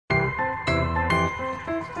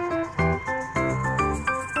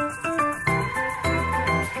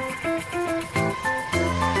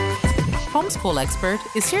Homeschool Expert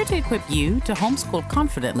is here to equip you to homeschool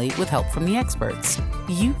confidently with help from the experts.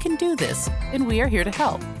 You can do this, and we are here to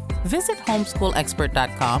help. Visit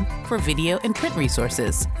homeschoolexpert.com for video and print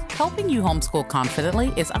resources. Helping you homeschool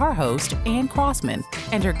confidently is our host, Ann Crossman,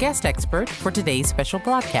 and her guest expert for today's special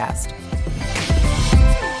broadcast.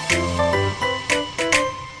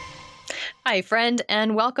 Hi, friend,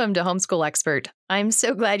 and welcome to Homeschool Expert. I'm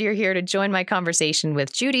so glad you're here to join my conversation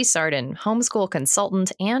with Judy Sarden, homeschool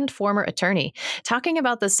consultant and former attorney, talking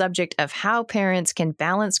about the subject of how parents can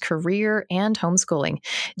balance career and homeschooling.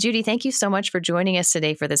 Judy, thank you so much for joining us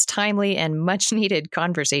today for this timely and much-needed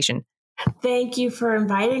conversation. Thank you for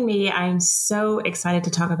inviting me. I'm so excited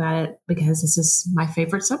to talk about it because this is my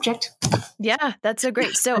favorite subject. Yeah, that's so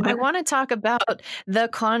great. So I want to talk about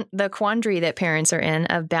the quandary that parents are in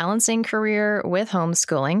of balancing career with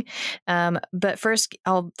homeschooling. But first,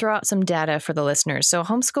 I'll throw out some data for the listeners. So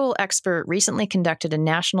Homeschool Expert recently conducted a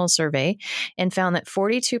national survey and found that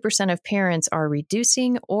 42% of parents are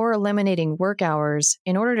reducing or eliminating work hours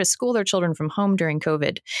in order to school their children from home during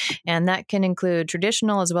COVID. And that can include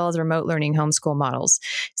traditional as well as remote learning homeschool models.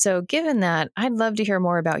 So given that, I'd love to hear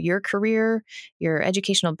more about your career, your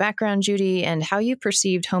educational background, Judy, and how you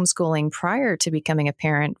perceived homeschooling prior to becoming a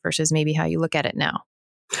parent versus maybe how you look at it now.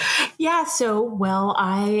 Yeah. So,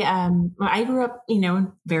 I grew up, in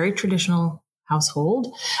a very traditional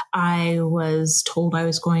household. I was told I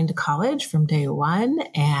was going to college from day one.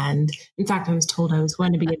 And in fact, I was told I was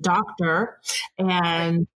going to be a doctor.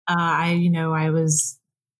 And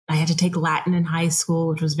I had to take Latin in high school,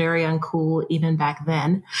 which was very uncool even back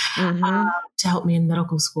then, to help me in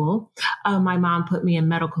medical school. My mom put me in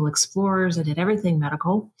medical explorers. I did everything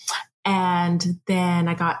medical. And then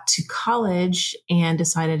I got to college and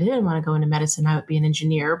decided I didn't want to go into medicine. I would be an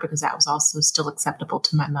engineer because that was also still acceptable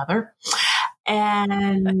to my mother.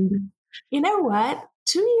 And you know what?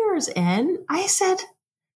 2 years in, I said,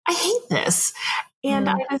 I hate this. And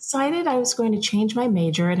I decided I was going to change my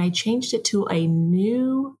major, and I changed it to a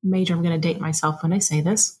new major. I'm going to date myself when I say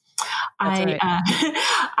this.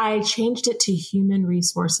 I changed it to human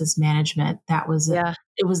resources management. That was a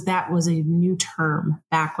new term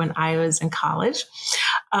back when I was in college.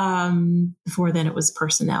 Before then, it was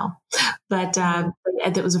personnel. But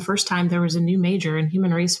it was the first time there was a new major in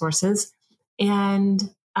human resources, and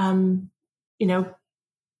I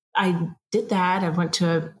did that. I went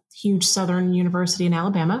to a huge Southern university in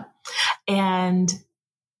Alabama. And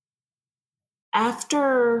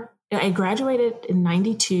after I graduated in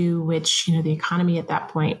 92, which, the economy at that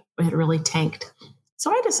point had really tanked.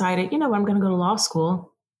 So I decided, I'm going to go to law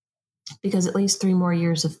school because at least 3 more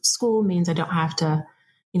years of school means I don't have to,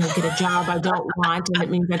 get a job I don't want. And it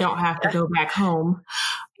means I don't have to go back home.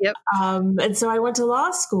 Yep. And so I went to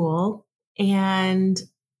law school, and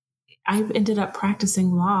I ended up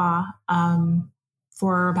practicing law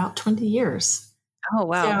for about 20 years. Oh,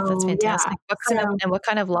 wow. That's fantastic. Yeah. What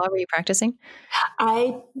kind of law were you practicing?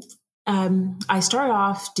 I started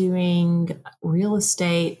off doing real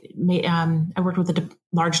estate. I worked with a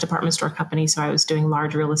large department store company, so I was doing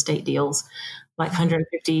large real estate deals, like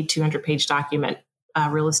 150, 200-page document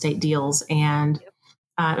real estate deals and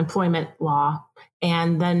employment law.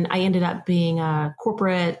 And then I ended up being a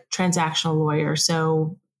corporate transactional lawyer.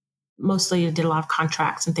 So mostly did a lot of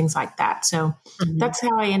contracts and things like that. So that's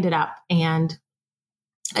how I ended up. And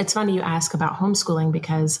it's funny you ask about homeschooling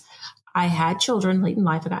because I had children late in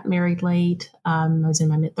life. I got married late. I was in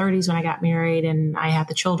my mid-30s when I got married, and I had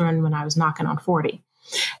the children when I was knocking on 40.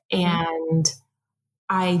 And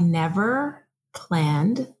I never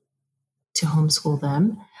planned to homeschool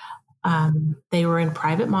them. They were in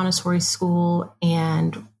private Montessori school,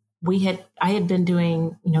 and I had been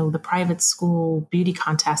doing, the private school beauty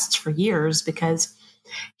contests for years because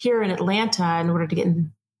here in Atlanta, in order to get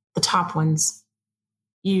in the top ones,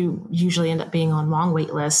 you usually end up being on long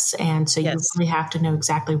wait lists. And so you really have to know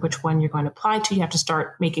exactly which one you're going to apply to. You have to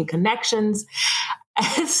start making connections.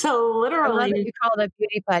 And so literally, I love that you call it a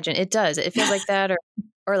beauty pageant. It does. It feels like that,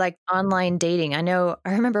 or like online dating. I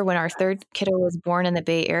remember when our third kiddo was born in the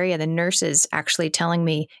Bay Area, the nurses actually telling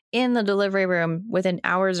me in the delivery room within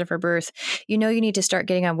hours of her birth, you need to start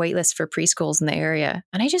getting on wait lists for preschools in the area.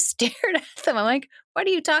 And I just stared at them. I'm like, what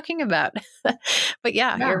are you talking about? But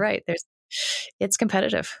yeah, you're right. It's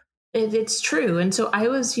competitive. It's true. And so I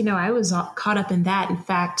was caught up in that. In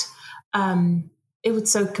fact, it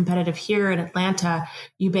was so competitive here in Atlanta.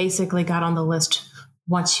 You basically got on the list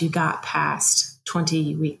once you got past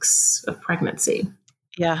 20 weeks of pregnancy.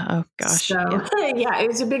 Yeah. Oh gosh. So it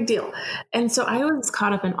was a big deal. And so I was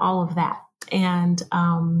caught up in all of that. And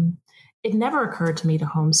it never occurred to me to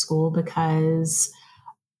homeschool because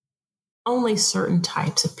only certain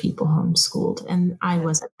types of people homeschooled, and I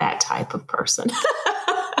wasn't that type of person.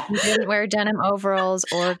 You didn't wear denim overalls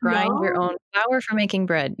or grind your No, own flour for making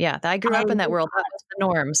bread. Yeah, I grew I up in that did world. That was the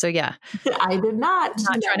norm. So yeah, I did not.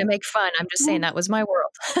 I'm not trying to make fun. I'm just saying that was my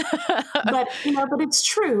world. But but it's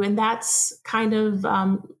true, and that's kind of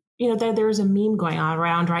there's a meme going on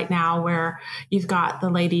around right now where you've got the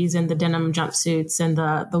ladies in the denim jumpsuits and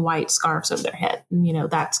the white scarves over their head,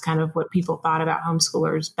 and that's kind of what people thought about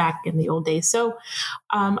homeschoolers back in the old days. So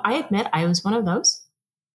I admit I was one of those,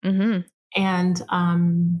 Mm-hmm.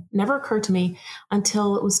 and never occurred to me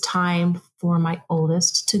until it was time for my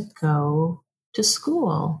oldest to go to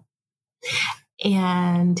school.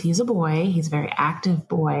 And he's a boy. He's a very active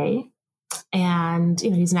boy. And,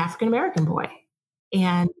 he's an African American boy.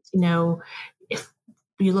 And, if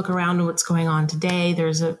you look around at what's going on today,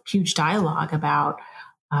 there's a huge dialogue about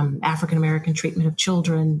African American treatment of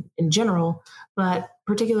children in general, but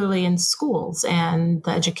particularly in schools and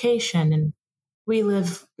the education. And we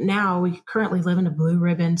currently live in a blue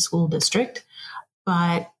ribbon school district,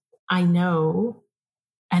 but I know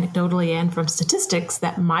anecdotally and from statistics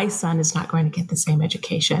that my son is not going to get the same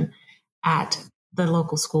education at the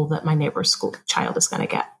local school that my neighbor's school child is going to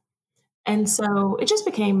get. And so it just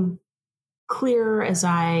became clear as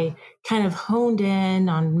I kind of honed in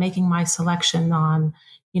on making my selection on,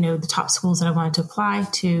 the top schools that I wanted to apply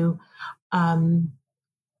to,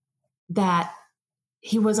 that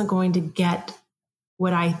he wasn't going to get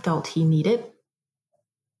what I felt he needed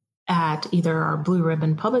at either our blue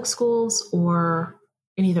ribbon public schools or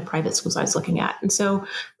any of the private schools I was looking at. And so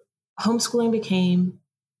homeschooling became,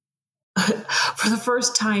 for the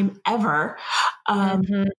first time ever,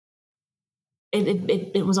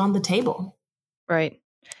 it was on the table. Right.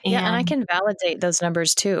 And I can validate those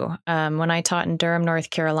numbers too. When I taught in Durham, North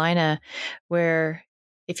Carolina, where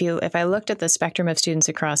if I looked at the spectrum of students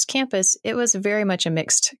across campus, it was very much a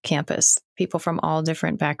mixed campus, people from all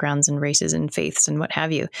different backgrounds and races and faiths and what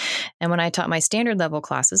have you. And when I taught my standard level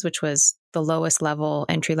classes, which was the lowest level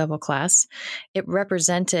entry level class, it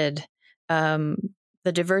represented the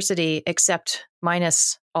diversity except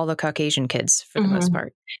minus all the Caucasian kids for the most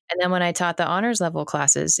part. And then when I taught the honors level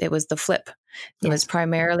classes, it was the flip. It was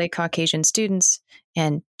primarily Caucasian students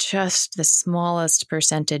and just the smallest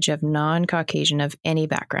percentage of non-Caucasian of any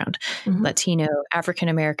background, Latino, African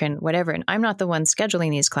American, whatever. And I'm not the one scheduling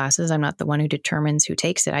these classes. I'm not the one who determines who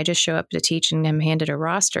takes it. I just show up to teach and I'm handed a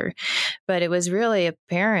roster. But it was really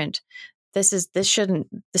apparent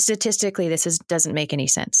statistically, doesn't make any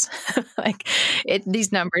sense.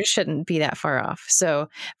 These numbers shouldn't be that far off. So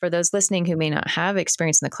for those listening who may not have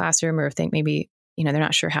experience in the classroom or think maybe, they're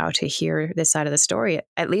not sure how to hear this side of the story,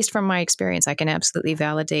 at least from my experience, I can absolutely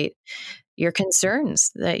validate your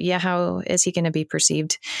concerns that, how is he going to be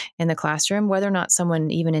perceived in the classroom? Whether or not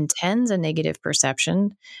someone even intends a negative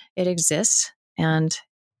perception, it exists, and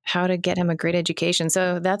how to get him a great education.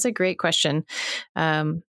 So that's a great question.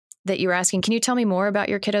 That you were asking. Can you tell me more about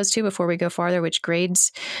your kiddos too before we go farther? Which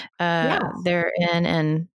grades they're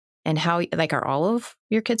in, and how are all of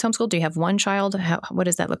your kids homeschooled? Do you have one child? What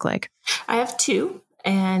does that look like? I have two,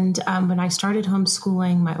 and when I started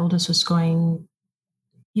homeschooling, my oldest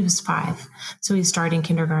he was 5, so he's starting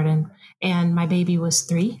kindergarten, and my baby was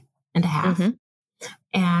 3.5,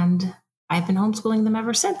 and I've been homeschooling them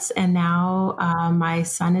ever since. And now my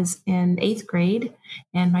son is in 8th grade,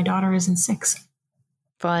 and my daughter is in 6th.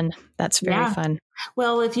 Fun. That's very fun.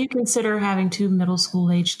 Well, if you consider having 2 middle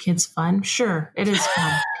school aged kids fun, sure, it is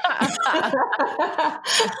fun.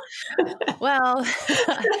 Well,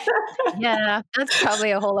 yeah, that's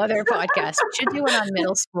probably a whole other podcast. We should do one on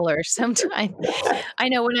middle schoolers sometime. I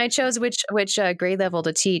know when I chose which grade level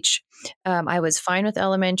to teach, I was fine with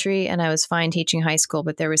elementary and I was fine teaching high school,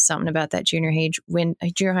 but there was something about that junior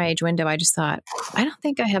high age window. I just thought, I don't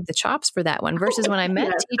think I have the chops for that one. Versus when I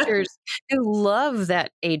met teachers who love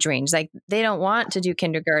that age range, like they don't want to do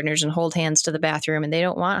kindergartners and hold hands to the bathroom, and they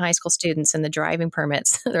don't want high school students and the driving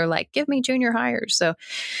permits. They're like, give me junior hires. So,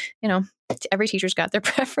 every teacher's got their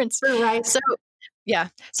preference. Right. So, yeah.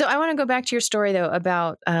 So I want to go back to your story though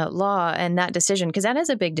about law and that decision, because that is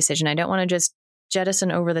a big decision. I don't want to just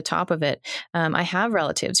jettison over the top of it. I have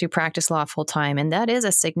relatives who practice law full time, and that is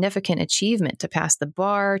a significant achievement to pass the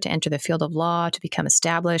bar, to enter the field of law, to become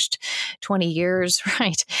established 20 years,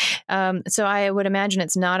 right? So I would imagine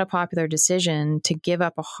it's not a popular decision to give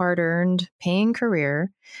up a hard-earned paying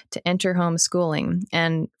career to enter homeschooling.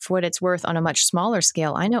 And for what it's worth, on a much smaller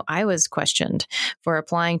scale, I know I was questioned for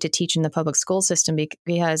applying to teach in the public school system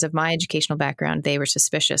because of my educational background. They were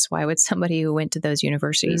suspicious. Why would somebody who went to those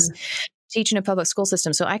universities teach in a public school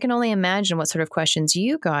system? So I can only imagine what sort of questions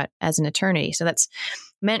you got as an attorney. So that's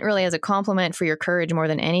meant really as a compliment for your courage more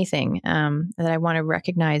than anything, that I want to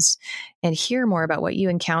recognize and hear more about what you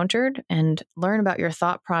encountered and learn about your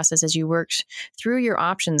thought process as you worked through your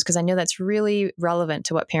options, because I know that's really relevant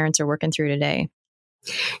to what parents are working through today.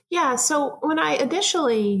 Yeah. So when I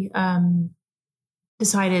initially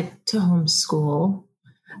decided to homeschool,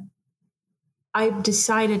 I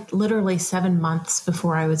decided literally 7 months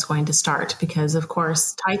before I was going to start because, of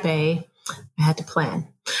course, type A, I had to plan.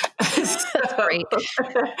 That's great.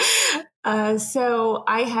 So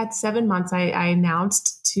I had 7 months. I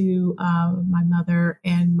announced to my mother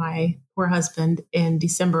and my poor husband in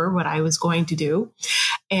December what I was going to do.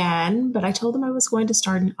 But I told them I was going to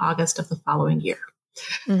start in August of the following year.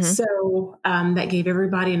 Mm-hmm. So that gave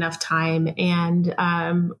everybody enough time. And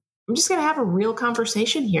I'm just going to have a real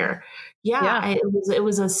conversation here. It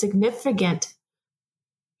was a significant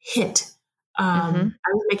hit. I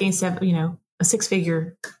was making a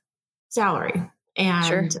 6-figure salary,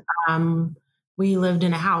 and we lived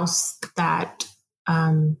in a house that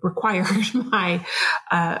required my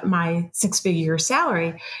 6-figure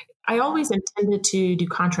salary. I always intended to do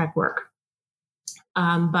contract work.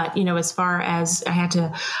 But, as far as I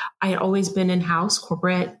had always been in-house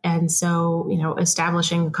corporate. And so,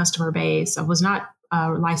 establishing a customer base, I was not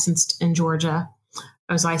licensed in Georgia.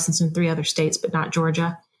 I was licensed in 3 other states, but not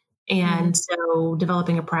Georgia. And so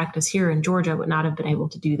developing a practice here in Georgia would not have been able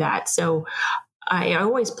to do that. So I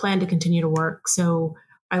always planned to continue to work. So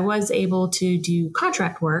I was able to do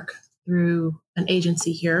contract work through an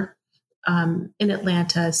agency here in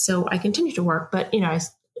Atlanta. So I continued to work, but,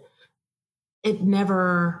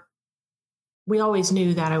 we always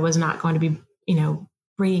knew that I was not going to be,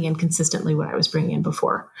 bringing in consistently what I was bringing in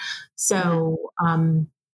before. So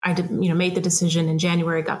I did, made the decision in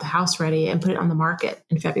January, got the house ready and put it on the market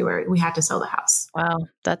in February. We had to sell the house. Wow.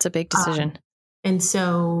 That's a big decision. And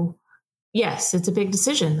so, yes, it's a big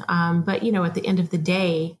decision. But, at the end of the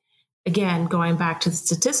day, again, going back to the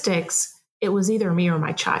statistics, it was either me or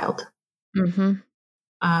my child.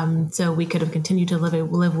 So we could have continued to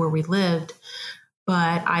live where we lived,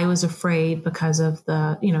 but I was afraid because of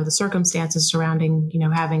the circumstances surrounding,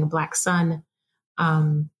 having a Black son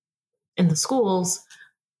in the schools.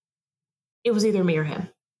 It was either me or him.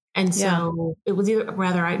 And so it was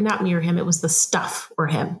not me or him, it was the stuff or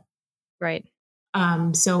him. Right.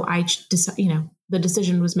 So the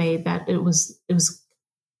decision was made that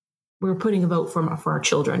we were putting a vote for our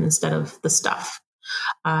children instead of the stuff.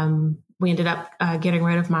 We ended up getting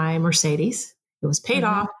rid of my Mercedes. It was paid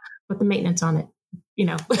off, but the maintenance on it,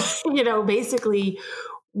 basically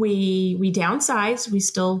we downsized. We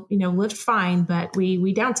still, lived fine, but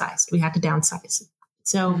we downsized. We had to downsize.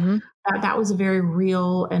 So that was a very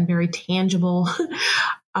real and very tangible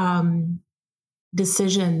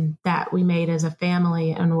decision that we made as a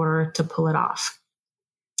family in order to pull it off.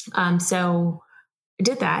 So I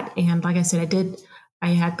did that. And like I said, I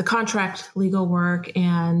had the contract legal work,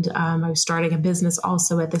 and I was starting a business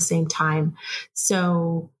also at the same time.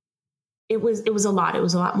 So it was a lot. It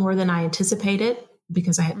was a lot more than I anticipated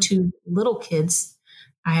because I had 2 little kids.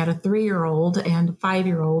 I had a 3-year-old and a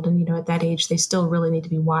 5-year-old. And, at that age, they still really need to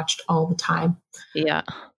be watched all the time. Yeah.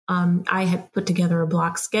 I had put together a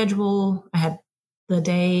block schedule. I had the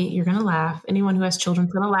day, you're going to laugh. Anyone who has children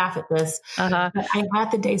is going to laugh at this. But I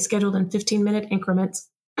had the day scheduled in 15-minute increments.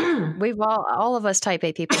 We've all of us type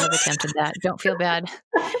A people have attempted that. Don't feel bad.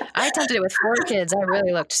 I attempted it with 4 kids. I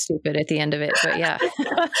really looked stupid at the end of it, but yeah.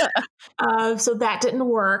 So that didn't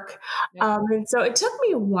work. And so it took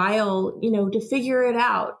me a while, to figure it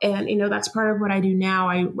out. And, that's part of what I do now.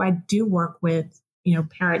 I do work with,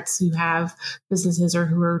 parents who have businesses or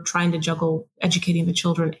who are trying to juggle educating the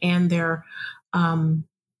children and their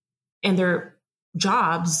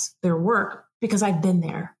jobs, their work, because I've been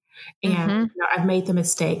there. And I've made the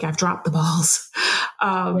mistake. I've dropped the balls.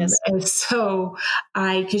 And so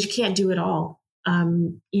because you can't do it all.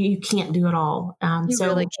 You can't do it all. You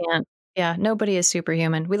really can't. Yeah. Nobody is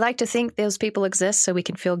superhuman. We like to think those people exist so we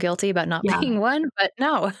can feel guilty about not being one, but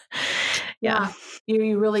no. Yeah.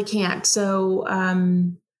 You really can't. So,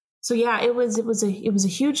 it was a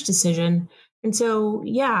huge decision. And so,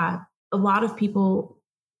 a lot of people,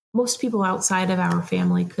 most people outside of our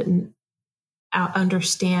family couldn't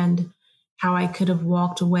understand how I could have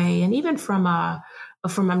walked away. And even I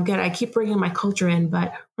keep bringing my culture in,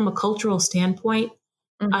 but from a cultural standpoint,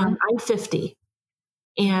 I'm 50.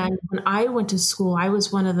 And when I went to school, I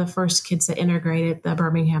was one of the first kids that integrated the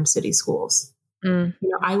Birmingham city schools.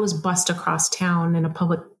 I was bused across town in a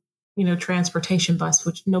public, transportation bus,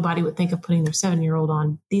 which nobody would think of putting their 7-year-old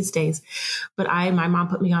on these days. But my mom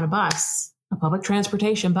put me on a public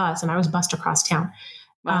transportation bus, and I was bused across town.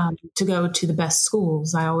 Wow. To go to the best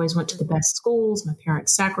schools. I always went to the best schools. My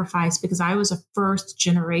parents sacrificed because I was a first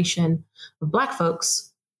generation of Black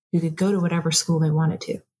folks who could go to whatever school they wanted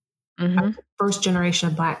to. I was the first generation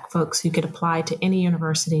of Black folks who could apply to any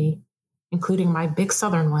university, including my big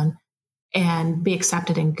Southern one, and be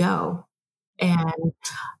accepted and go.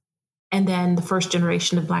 And then the first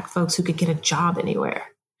generation of Black folks who could get a job anywhere.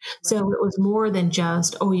 Right. So it was more than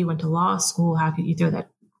just, oh, you went to law school. How could you throw that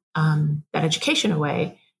education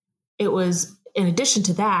away? It was, in addition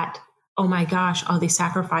to that, oh my gosh, all these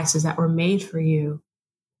sacrifices that were made for you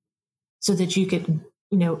so that you could,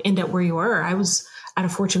 end up where you were. I was at a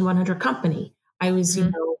Fortune 100 company. I was,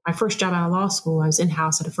 my first job out of law school, I was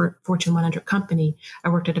in-house at a Fortune 100 company. I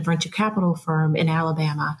worked at a venture capital firm in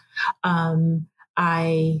Alabama.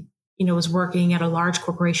 I was working at a large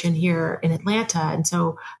corporation here in Atlanta. And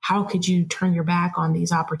so how could you turn your back on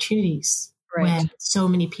these opportunities when so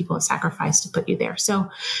many people have sacrificed to put you there? So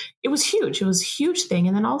it was huge. It was a huge thing.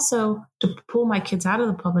 And then also to pull my kids out of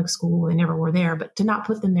the public school, they never were there, but to not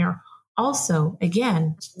put them there. Also,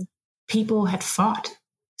 again, people had fought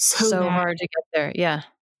so hard to get there. Yeah.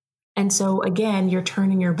 And so again, you're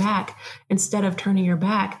turning your back. Instead of turning your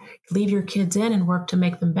back, leave your kids in and work to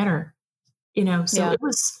make them better. So it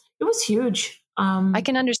was huge. I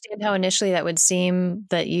can understand how initially that would seem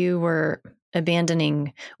that you were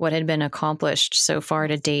abandoning what had been accomplished so far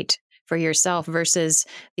to date for yourself versus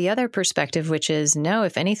the other perspective, which is no,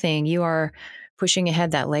 if anything, you are pushing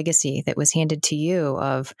ahead that legacy that was handed to you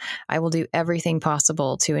of, I will do everything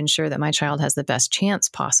possible to ensure that my child has the best chance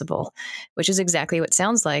possible, which is exactly what it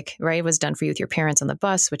sounds like, right? It was done for you with your parents on the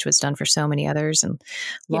bus, which was done for so many others and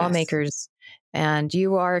lawmakers. And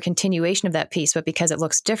you are a continuation of that piece, but because it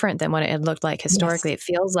looks different than what it had looked like historically, it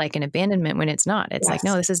feels like an abandonment when it's not. It's like,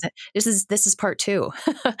 no, this is part two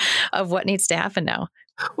of what needs to happen now.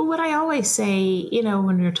 Well, what I always say,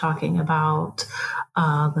 when you're talking about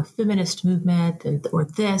the feminist movement or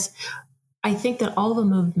this, I think that all the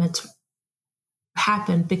movements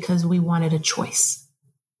happened because we wanted a choice.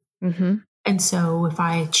 Mm-hmm. And so if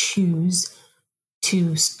I choose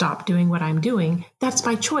to stop doing what I'm doing, that's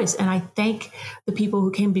my choice. And I thank the people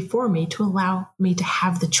who came before me to allow me to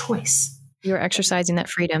have the choice. You're exercising that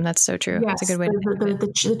freedom. That's so true. Yes, that's a good way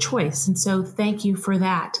the choice. And so thank you for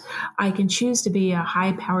that. I can choose to be a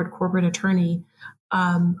high-powered corporate attorney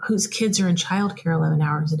whose kids are in childcare 11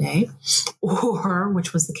 hours a day, or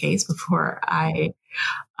which was the case before I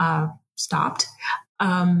stopped.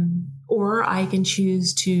 Or I can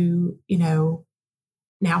choose to,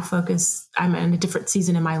 now focus. I'm in a different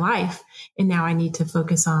season in my life, and now I need to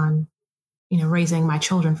focus on raising my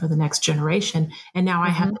children for the next generation. And now I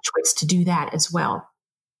have the choice to do that as well.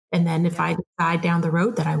 And then if I decide down the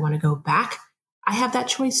road that I want to go back, I have that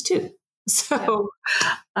choice too. So, so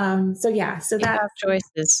that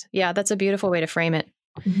choices. Yeah. That's a beautiful way to frame it.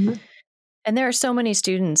 Mm-hmm. And there are so many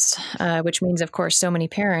students, which means, of course, so many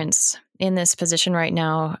parents in this position right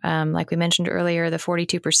now. Like we mentioned earlier, the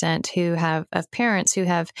 42% of parents who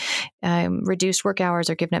have reduced work hours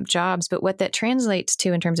or given up jobs. But what that translates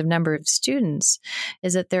to in terms of number of students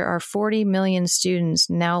is that there are 40 million students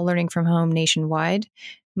now learning from home nationwide,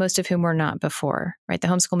 most of whom were not before, right? The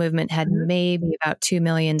homeschool movement had maybe about 2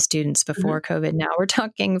 million students before COVID. Now we're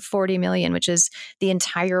talking 40 million, which is the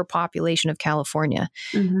entire population of California,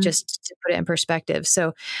 just to put it in perspective.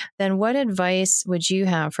 So then what advice would you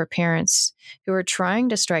have for parents who are trying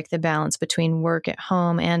to strike the balance between work at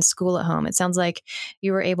home and school at home? It sounds like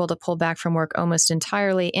you were able to pull back from work almost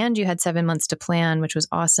entirely, and you had 7 months to plan, which was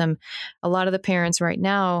awesome. A lot of the parents right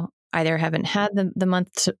now either haven't had the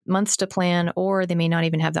months to plan, or they may not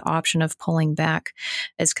even have the option of pulling back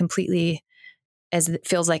as completely as it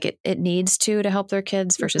feels like it needs to help their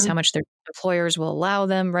kids versus how much their employers will allow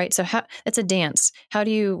them, right? So it's a dance. How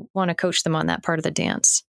do you want to coach them on that part of the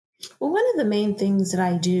dance? Well, one of the main things that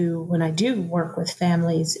I do when I do work with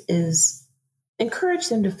families is encourage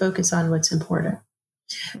them to focus on what's important.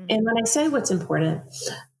 And when I say what's important,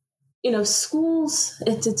 schools,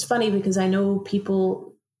 it's funny because I know people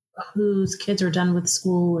whose kids are done with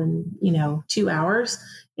school in, 2 hours.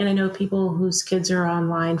 And I know people whose kids are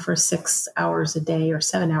online for 6 hours a day or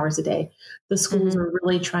 7 hours a day. The schools are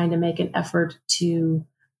really trying to make an effort to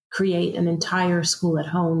create an entire school at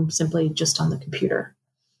home simply just on the computer.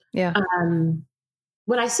 Yeah.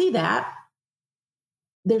 When I see that,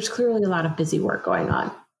 there's clearly a lot of busy work going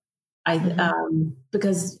on.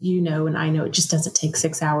 Because and I know it just doesn't take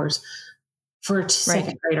 6 hours for a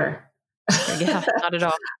second grader. Yeah, not at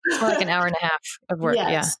all. It's more like an hour and a half of work. Yes.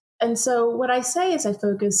 Yeah. And so what I say is I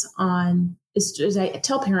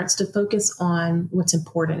tell parents to focus on what's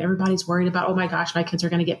important. Everybody's worried about, oh my gosh, my kids are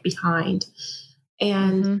going to get behind.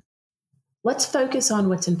 And Mm-hmm. let's focus on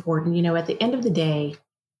what's important. At the end of the day,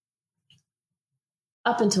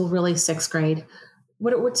 up until really sixth grade,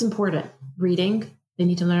 what's important? Reading. They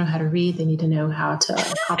need to learn how to read. They need to know how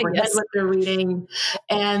to comprehend Yes. what they're reading.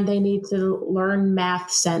 And they need to learn math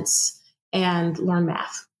sense and learn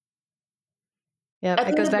math. Yeah,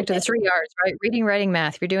 it goes back to the 3 R's, right? Reading, writing,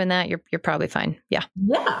 math. If you're doing that, you're probably fine. Yeah.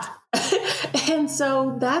 Yeah. And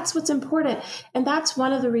so that's what's important. And that's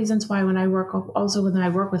one of the reasons why when I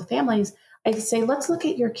work with families, I say, let's look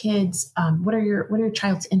at your kids. What are your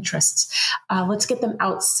child's interests? Let's get them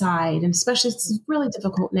outside. And especially it's really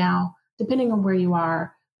difficult now, depending on where you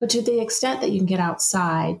are. But to the extent that you can get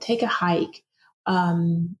outside, take a hike,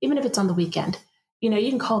 even if it's on the weekend, you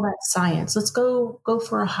can call that science. Let's go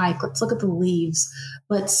for a hike. Let's look at the leaves.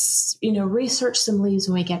 Let's, research some leaves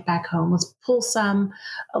when we get back home. Let's pull some,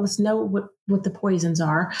 let's know what the poisons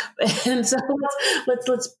are. And so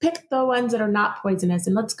let's pick the ones that are not poisonous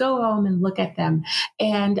and let's go home and look at them.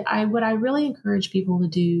 And what I really encourage people to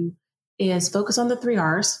do is focus on the 3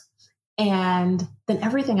 R's, and then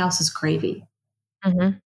everything else is gravy.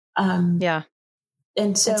 Mm-hmm. Yeah.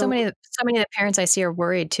 And so many of the parents I see are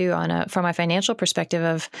worried too from a financial perspective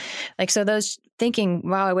of so those thinking,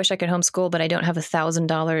 wow, I wish I could homeschool, but I don't have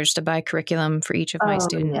 $1,000 to buy curriculum for each of my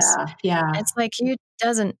students. Yeah. It's like,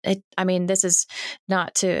 this is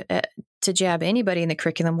not to jab anybody in the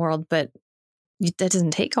curriculum world, but that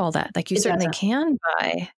doesn't take all that. Like you certainly can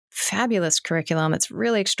buy fabulous curriculum. It's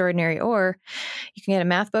really extraordinary. Or you can get a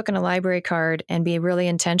math book and a library card and be really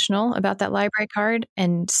intentional about that library card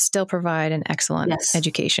and still provide an excellent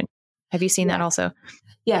education. Have you seen that also?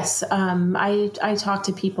 Yes. I talk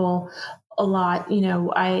to people a lot.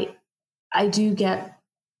 I do get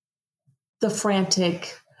the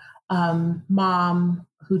frantic mom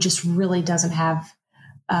who just really doesn't have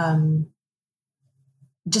the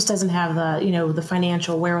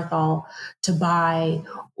financial wherewithal to buy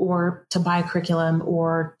curriculum,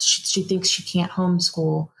 or she thinks she can't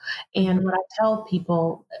homeschool. And what I tell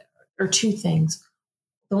people are 2 things.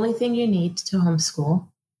 The only thing you need to homeschool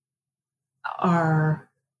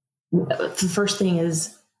the first thing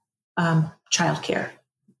is childcare.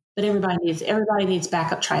 But everybody needs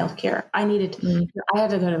backup childcare. I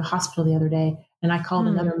had to go to the hospital the other day, and I called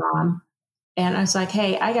another mom. And I was like,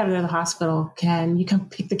 hey, I got to go to the hospital. Can you come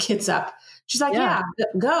pick the kids up? She's like, yeah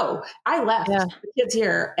go. I left the kids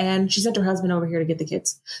here. And she sent her husband over here to get the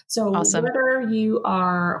kids. So awesome. Whether you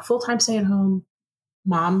are a full-time stay-at-home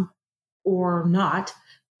mom or not,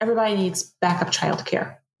 everybody needs backup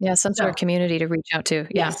childcare. Yeah, some sort of community to reach out to.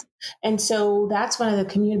 Yeah. Yes. And so that's one of the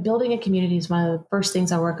building a community is one of the first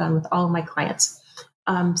things I work on with all of my clients.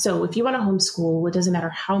 So if you want to homeschool, it doesn't matter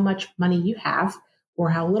how much money you have or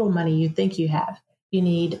how little money you think you have. You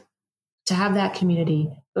need to have that community.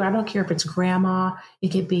 I don't care if it's grandma, it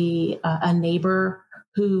could be a neighbor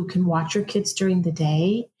who can watch your kids during the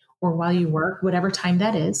day or while you work, whatever time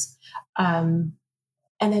that is. And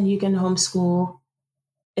then you can homeschool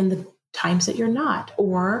in the times that you're not.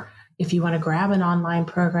 Or if you want to grab an online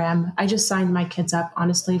program, I just signed my kids up,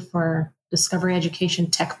 honestly, for Discovery Education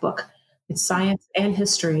Tech Book. It's science and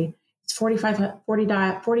history. It's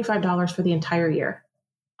 $45 for the entire year.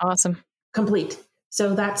 Awesome. Complete.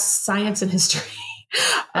 So that's science and history.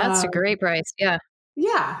 That's a great price. Yeah.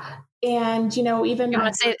 Yeah. And, even... You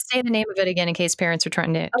want to say the name of it again in case parents are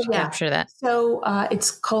trying to capture that. So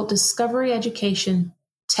it's called Discovery Education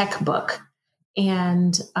Tech Book.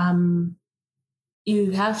 And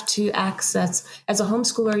you have to access... As a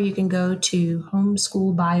homeschooler, you can go to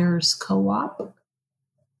Homeschool Buyers Co-op.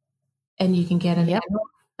 And you can get an annual...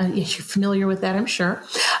 you're familiar with that, I'm sure.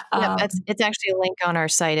 It's actually a link on our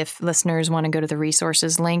site. If listeners want to go to the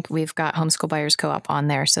resources link, we've got Homeschool Buyers Co-op on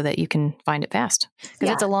there so that you can find it fast. Because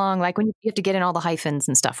it's a long, when you have to get in all the hyphens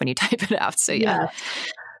and stuff when you type it out. So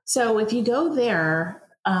So if you go there,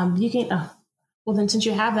 you can. Well, then since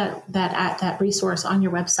you have that resource on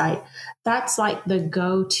your website, that's like the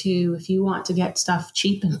go-to if you want to get stuff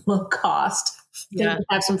cheap and low cost. Yeah.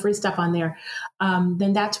 Have some free stuff on there.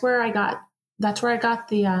 Then that's where I got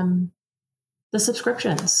the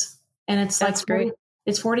subscriptions, and it's that's great.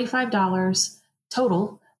 It's $45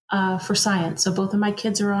 total for science. So both of my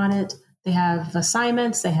kids are on it. They have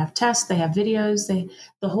assignments, they have tests, they have videos.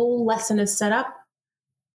 The whole lesson is set up.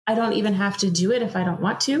 I don't even have to do it if I don't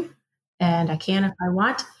want to, and I can if I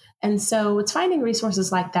want. And so it's finding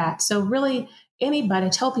resources like that. So really, I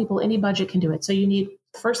tell people any budget can do it. So the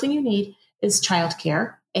first thing you need is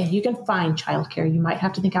childcare, and you can find childcare. You might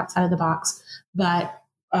have to think outside of the box, but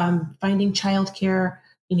finding childcare,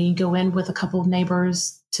 you go in with a couple of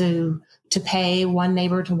neighbors to to pay one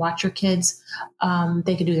neighbor to watch your kids.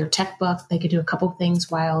 They could do their tech book. They could do a couple of things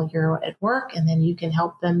while you're at work, and then you can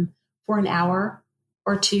help them for an hour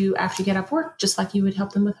or two after you get off work, just like you would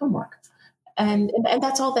help them with homework. And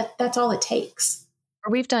that's all it takes.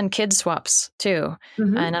 We've done kid swaps too.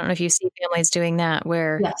 Mm-hmm. And I don't know if you see families doing that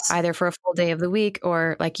where Yes. either for a full day of the week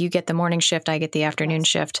or like you get the morning shift, I get the afternoon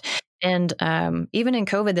shift. And even in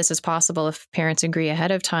COVID, this is possible if parents agree ahead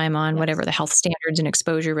of time on whatever the health standards and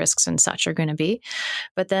exposure risks and such are going to be.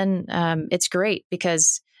 But then it's great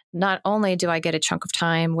because not only do I get a chunk of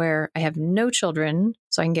time where I have no children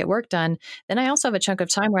so I can get work done, then I also have a chunk of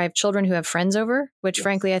time where I have children who have friends over, which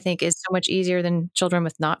frankly I think is so much easier than children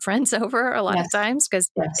with not friends over a lot of times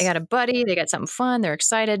because they got a buddy, they got something fun, they're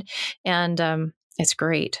excited, and it's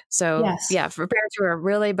great. So for parents who are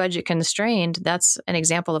really budget constrained, that's an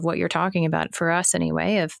example of what you're talking about for us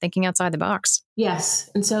anyway, of thinking outside the box.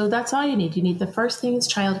 Yes. And so that's all you need. You need the first thing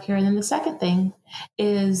is childcare. And then the second thing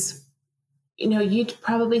is, you'd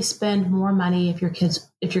probably spend more money if your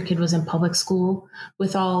kid was in public school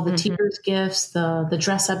with all the teachers' gifts, the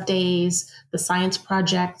dress up days, the science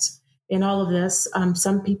projects, and all of this.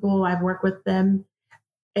 Some people I've worked with them,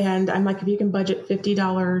 and I'm like, if you can budget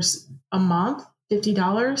 $50 a month,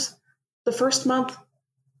 $50 the first month,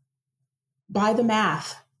 buy the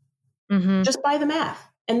math. Mm-hmm. Just buy the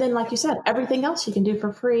math, and then, like you said, everything else you can do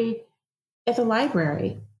for free at the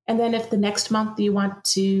library. And then if the next month you want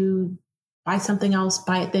to buy something else,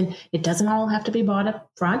 buy it. Then it doesn't all have to be bought up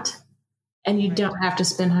front, and you don't have to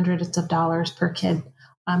spend hundreds of dollars per kid.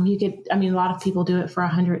 A lot of people do it for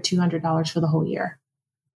 $100, $200 for the whole year.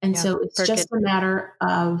 And so it's just a matter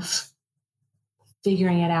of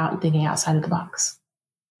figuring it out and thinking outside of the box.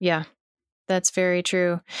 Yeah, that's very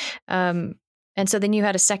true. And so then you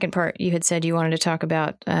had a second part. You had said you wanted to talk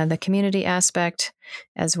about the community aspect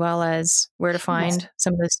as well as where to find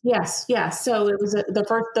some of this. Yes. So it was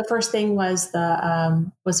the first thing was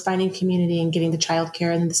finding community and getting the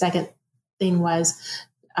childcare, and then the second thing was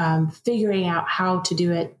figuring out how to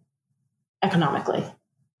do it economically.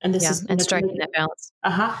 And this is striking that balance.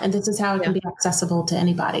 And this is how it can be accessible to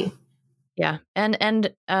anybody. Yeah.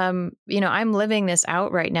 And I'm living this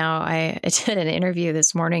out right now. I did an interview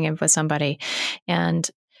this morning with somebody and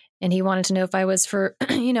he wanted to know if I was for,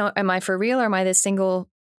 am I for real or am I this single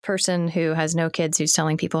person who has no kids who's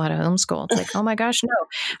telling people how to homeschool? It's like, oh my gosh, no,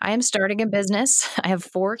 I am starting a business. I have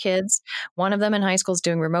 4 kids. One of them in high school is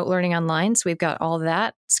doing remote learning online. So we've got all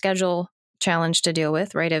that schedule challenge to deal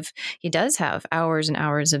with, right? If he does have hours and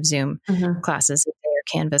hours of Zoom classes, or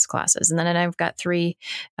Canvas classes. And then I've got 3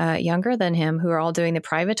 younger than him who are all doing the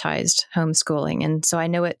privatized homeschooling. And so I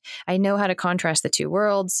know how to contrast the two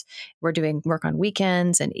worlds. We're doing work on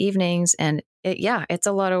weekends and evenings, and it's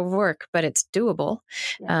a lot of work, but it's doable.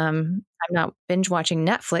 Yeah. I'm not binge watching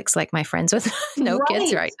Netflix like my friends with no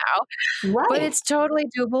kids right now, but it's totally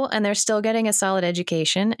doable, and they're still getting a solid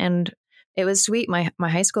education. And it was sweet. My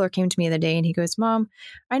high schooler came to me the other day and he goes, "Mom,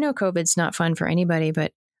 I know COVID's not fun for anybody,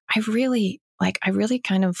 but I really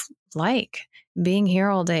kind of like being here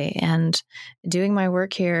all day and doing my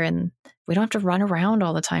work here, and we don't have to run around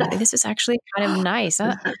all the time. This is actually kind of nice."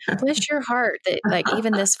 Bless your heart that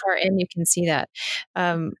even this far in, you can see that.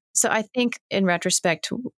 So I think in retrospect,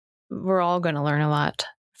 we're all going to learn a lot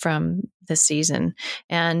from this season.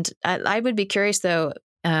 And I would be curious though,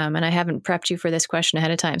 and I haven't prepped you for this question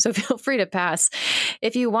ahead of time, so feel free to pass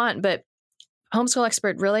if you want, but Homeschool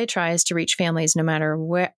Expert really tries to reach families no matter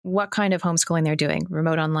what kind of homeschooling they're doing.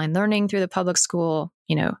 Remote online learning through the public school,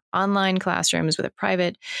 online classrooms with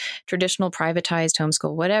a traditional privatized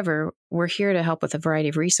homeschool, whatever. We're here to help with a variety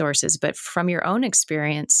of resources. But from your own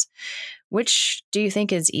experience, which do you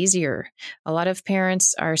think is easier? A lot of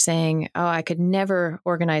parents are saying, "Oh, I could never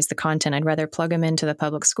organize the content. I'd rather plug them into the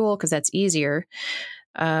public school because that's easier."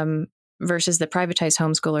 Versus the privatized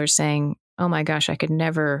homeschoolers saying, "Oh my gosh, I could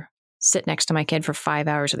never sit next to my kid for 5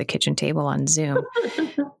 hours at the kitchen table on Zoom."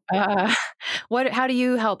 How do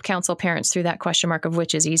you help counsel parents through that question mark of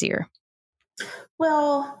which is easier?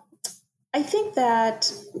 Well, I think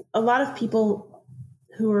that a lot of people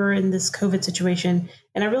who are in this COVID situation,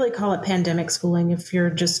 and I really call it pandemic schooling, if you're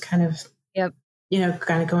just kind of,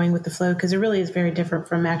 kind of going with the flow, because it really is very different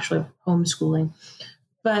from actually homeschooling.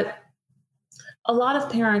 But a lot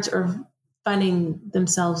of parents are finding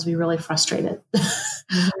themselves be really frustrated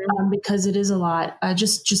because it is a lot.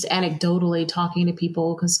 Just anecdotally talking to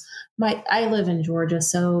people, because I live in Georgia,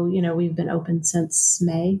 so we've been open since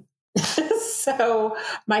May. So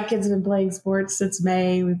my kids have been playing sports since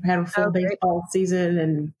May. We've had a full baseball season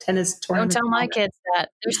and tennis tournament. Don't tell my kids that.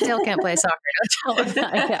 They still can't play soccer. Don't tell them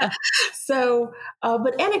that. Yeah. So,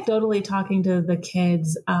 but anecdotally talking to the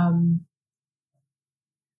kids,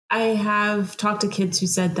 I have talked to kids who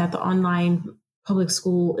said that the online public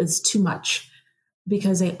school is too much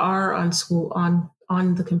because they are on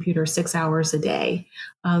the computer 6 hours a day.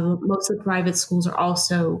 Most of the private schools are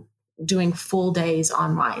also doing full days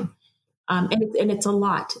online. And it's a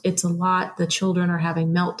lot. It's a lot. The children are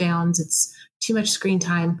having meltdowns. It's too much screen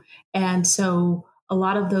time. And so a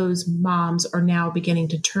lot of those moms are now beginning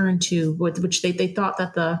to turn to, which they thought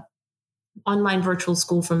that the online virtual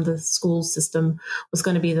school from the school system was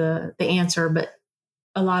going to be the answer. But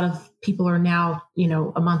a lot of people are now,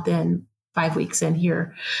 a month in, 5 weeks in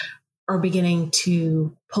here, are beginning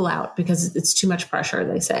to pull out because it's too much pressure,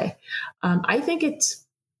 they say. I think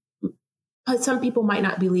but some people might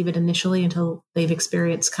not believe it initially until they've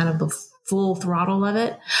experienced kind of the full throttle of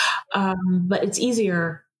it. But it's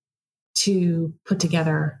easier to put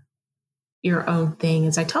together your own thing.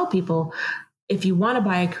 As I tell people, if you want to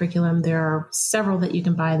buy a curriculum, there are several that you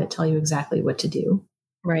can buy that tell you exactly what to do.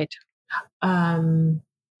 Right. I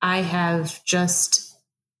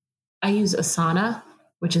use Asana,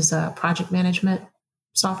 which is a project management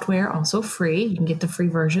software, also free. You can get the free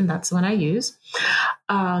version. That's the one I use.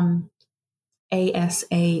 ASANA,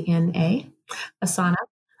 Asana.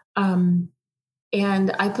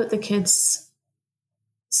 And I put the kids'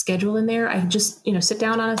 schedule in there. I just, sit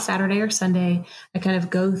down on a Saturday or Sunday. I kind of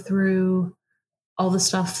go through all the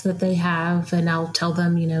stuff that they have, and I'll tell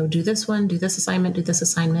them, do this one, do this assignment, do this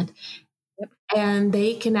assignment. Yep. And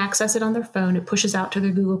they can access it on their phone. It pushes out to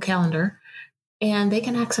their Google Calendar, and they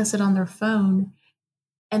can access it on their phone,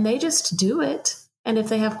 and they just do it. And if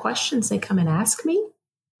they have questions, they come and ask me.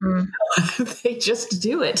 They just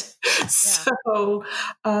do it. Yeah. So,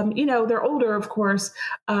 they're older, of course.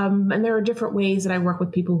 And there are different ways that I work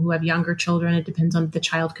with people who have younger children. It depends on if the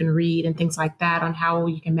child can read and things like that, on how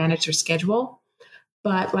you can manage their schedule.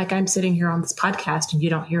 But like, I'm sitting here on this podcast and you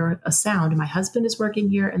don't hear a sound. My husband is working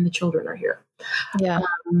here and the children are here. Yeah.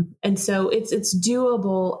 And so it's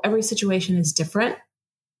doable. Every situation is different.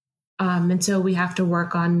 And so we have to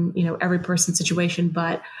work on, every person's situation,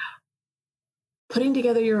 but putting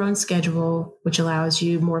together your own schedule, which allows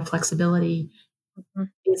you more flexibility,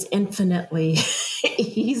 is infinitely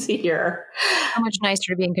easier. How much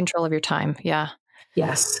nicer to be in control of your time. Yeah.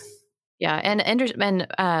 Yes. Yeah. And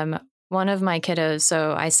one of my kiddos,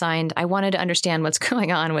 so I wanted to understand what's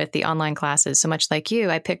going on with the online classes. So much like you,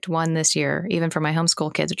 I picked one this year, even for my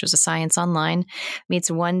homeschool kids, which was a science online,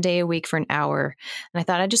 meets 1 day a week for an hour. And I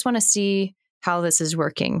thought, I just want to see how this is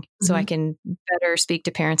working so I can better speak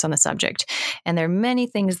to parents on the subject. And there are many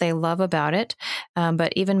things they love about it.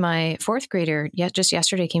 But even my fourth grader just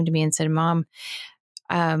yesterday came to me and said, Mom,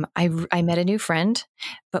 I met a new friend,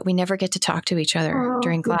 but we never get to talk to each other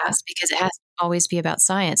during class because it has to always be about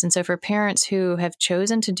science. And so for parents who have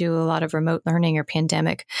chosen to do a lot of remote learning or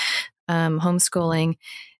pandemic homeschooling,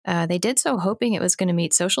 they did so hoping it was going to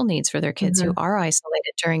meet social needs for their kids who are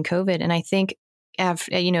isolated during COVID. And I think, as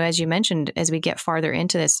you mentioned, as we get farther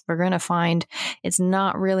into this, we're going to find it's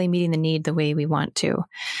not really meeting the need the way we want to.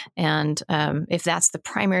 And if that's the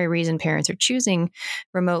primary reason parents are choosing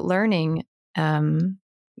remote learning, there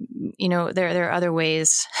are other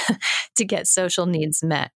ways to get social needs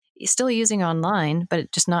met. Still using online,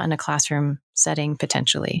 but just not in a classroom setting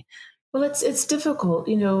potentially. Well, it's difficult,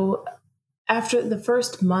 after the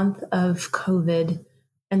first month of COVID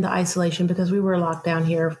and the isolation, because we were locked down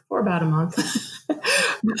here for about a month.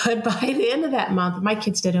 But by the end of that month, my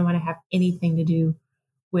kids didn't want to have anything to do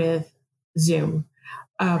with Zoom.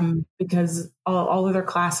 Because all of their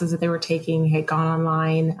classes that they were taking had gone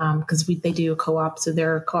online, because they do a co-op. So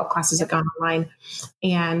their co-op classes had gone online.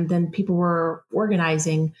 And then people were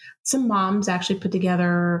organizing. Some moms actually put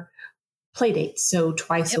together play dates. So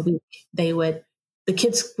twice a week, the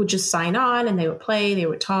kids would just sign on and they would play, they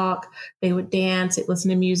would talk, they would dance, they'd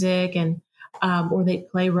listen to music, and or they'd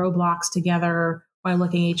play Roblox together while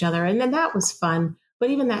looking at each other. And then that was fun.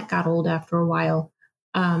 But even that got old after a while.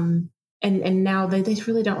 And now they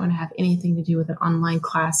really don't want to have anything to do with an online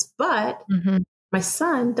class. But my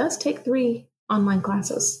son does take 3 online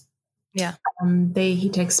classes. Yeah. He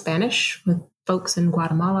takes Spanish with folks in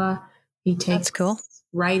Guatemala. He takes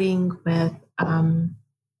writing with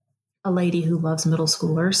a lady who loves middle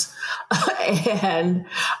schoolers. And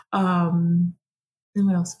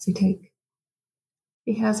what else does he take?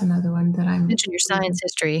 He has another one that I'm... Mention your science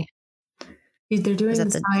history. They're doing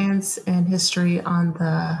the science and history on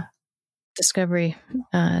the... Discovery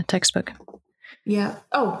textbook. Yeah.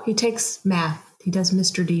 Oh, he takes math. He does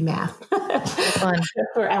Mr. D math. Fun.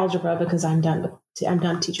 For algebra, because I'm done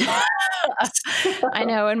teaching. I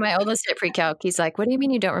know. And my oldest hit pre-calc, he's like, "What do you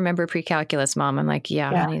mean you don't remember pre-calculus, Mom?" I'm like,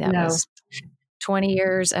 yeah, honey, that was 20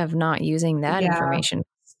 years of not using that information.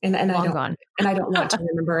 And I long don't, gone. and I don't want to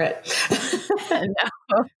remember it.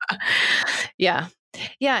 No. Yeah.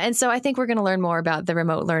 Yeah. And so I think we're going to learn more about the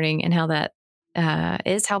remote learning and how that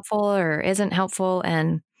is helpful or isn't helpful.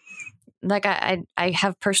 And like I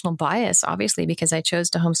have personal bias, obviously, because I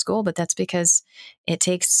chose to homeschool, but that's because it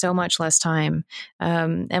takes so much less time.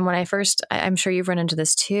 And when I'm sure you've run into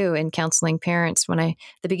this too in counseling parents. The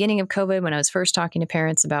beginning of COVID, when I was first talking to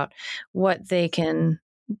parents about what they can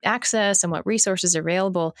access and what resources are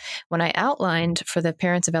available, when I outlined for the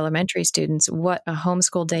parents of elementary students what a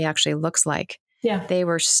homeschool day actually looks like, Yeah. they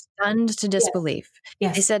were stunned to disbelief.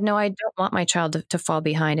 Yes. They said, no, I don't want my child to fall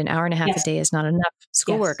behind. An hour and a half a day is not enough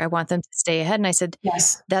schoolwork. I want them to stay ahead. And I said,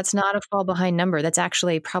 that's not a fall behind number. That's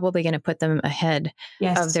actually probably going to put them ahead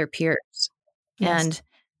of their peers. And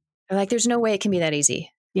they're like, there's no way it can be that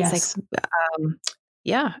easy. It's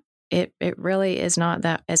like, it really is not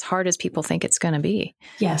that as hard as people think it's going to be.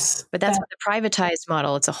 Yes. But that's what the privatized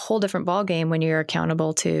model. It's a whole different ballgame when you're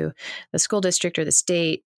accountable to the school district or the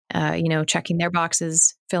state, checking their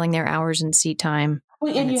boxes, filling their hours and seat time.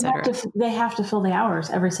 Well, and they have to fill the hours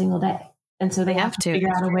every single day. And so they have to figure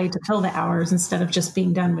out a way to fill the hours instead of just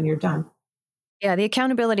being done when you're done. Yeah, the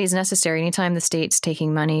accountability is necessary. Anytime the state's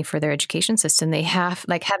taking money for their education system, they have,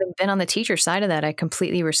 like, having been on the teacher side of that, I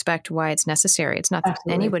completely respect why it's necessary. It's not that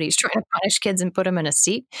anybody's trying to punish kids and put them in a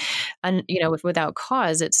seat, and without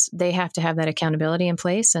cause. They have to have that accountability in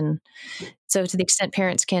place. And so, to the extent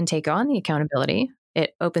parents can take on the accountability,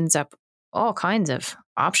 it opens up all kinds of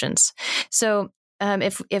options. So,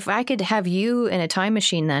 if I could have you in a time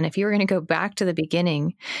machine, then if you were going to go back to the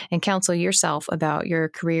beginning and counsel yourself about your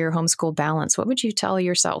career homeschool balance, what would you tell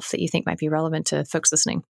yourself that you think might be relevant to folks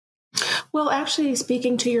listening? Well, actually,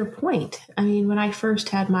 speaking to your point, I mean, when I first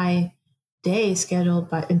had my day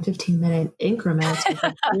scheduled in 15-minute increments with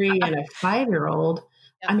a 3 and a 5-year-old,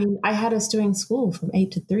 I mean, I had us doing school from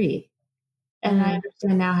 8 to 3. And I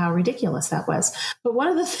understand now how ridiculous that was. But one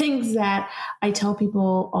of the things that I tell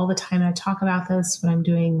people all the time, and I talk about this when I'm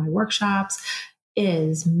doing my workshops,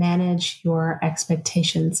 is manage your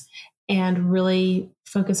expectations and really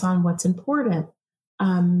focus on what's important.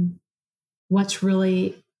 What's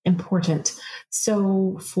really important.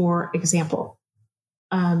 So, for example,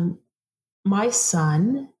 my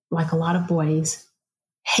son, like a lot of boys,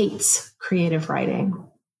 hates creative writing.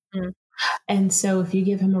 And so if you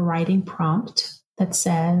give him a writing prompt that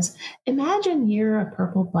says, imagine you're a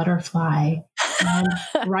purple butterfly and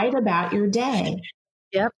write about your day.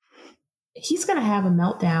 Yep. He's going to have a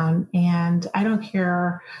meltdown. And I don't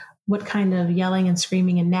care what kind of yelling and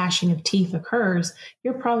screaming and gnashing of teeth occurs.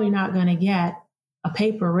 You're probably not going to get a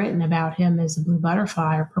paper written about him as a blue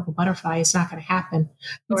butterfly or purple butterfly. It's not going to happen.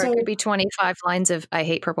 Or it could be 25 lines of, I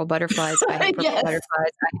hate purple butterflies. I hate purple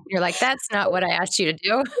butterflies. You're like, that's not what I asked you to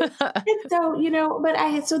do. And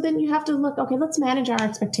so, so then you have to look, okay, let's manage our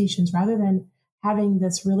expectations rather than having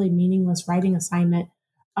this really meaningless writing assignment.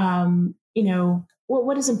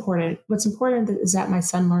 What is important? What's important is that my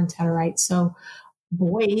son learns how to write. So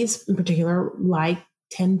boys in particular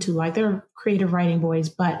tend to like, they're creative writing boys,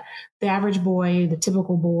 but the average boy, the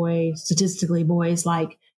typical boy, statistically boys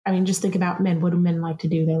just think about men. What do men like to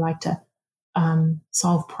do? They like to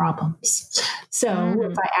solve problems. So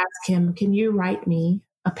if I ask him, can you write me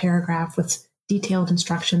a paragraph with detailed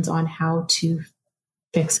instructions on how to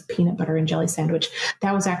fix a peanut butter and jelly sandwich?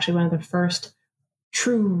 That was actually one of the first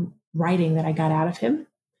true writing that I got out of him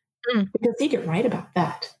because he could write about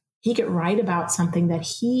that. He could write about something that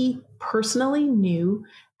he personally knew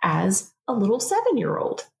as a little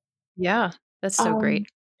 7-year-old. Yeah, that's so great.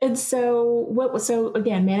 And so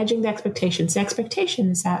again, managing the expectations. The expectation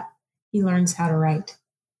is that he learns how to write.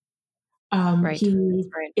 Right.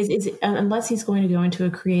 Is unless he's going to go into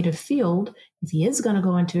a creative field, if he is going to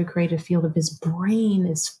go into a creative field, if his brain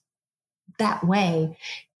is that way,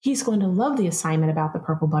 he's going to love the assignment about the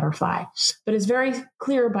purple butterfly. But it's very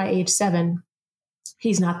clear by age 7,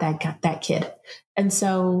 he's not that kid. And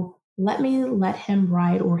so let him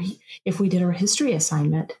write, or if we did a history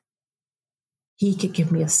assignment, he could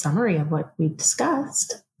give me a summary of what we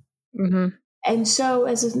discussed. Mm-hmm. And so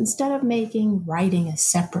instead of making writing a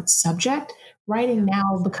separate subject, writing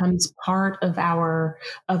now becomes part of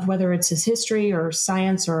whether it's his history or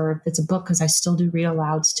science, or if it's a book, because I still do read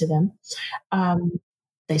alouds to them.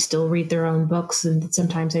 They still read their own books, and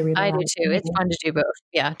sometimes they read aloud. I do too. It's fun to do both.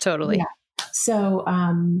 Yeah, totally. Yeah. So,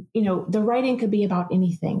 the writing could be about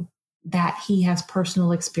anything that he has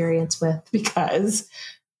personal experience with, because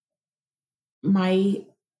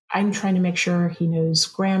I'm trying to make sure he knows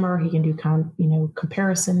grammar. He can do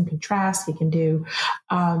comparison, contrast. He can do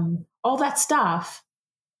all that stuff.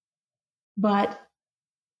 But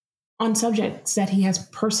on subjects that he has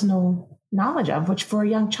personal knowledge of, which for a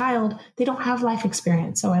young child, they don't have life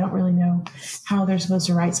experience. So I don't really know how they're supposed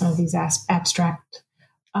to write some of these abstract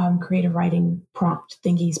creative writing prompt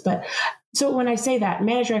thingies. But so when I say that,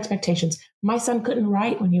 manage your expectations. My son couldn't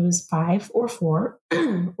write when he was 5 or 4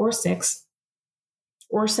 or 6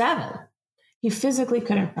 or 7. He physically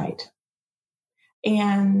couldn't write.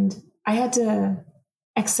 And I had to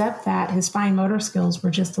accept that his fine motor skills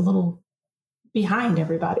were just a little behind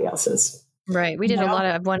everybody else's. Right. We did a lot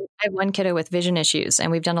of I have one kiddo with vision issues,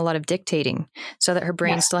 and we've done a lot of dictating so that her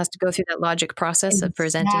brain still has to go through that logic process of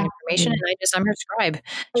presenting information. And I'm her scribe.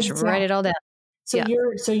 Just write it all down. So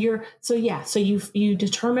you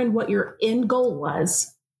determined what your end goal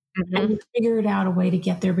was, and you figured out a way to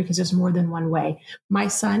get there because there's more than one way. My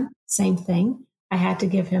son, same thing. I had to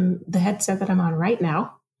give him the headset that I'm on right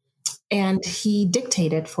now, and he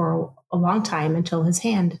dictated for a long time until his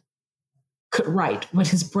hand could write what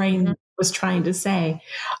his brain was trying to say,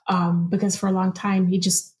 because for a long time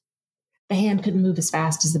the hand couldn't move as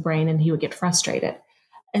fast as the brain, and he would get frustrated.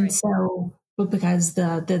 And so, but because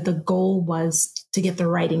the goal was to get the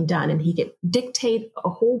writing done, and he could dictate a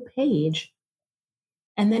whole page,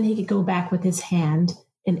 and then he could go back with his hand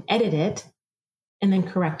and edit it, and then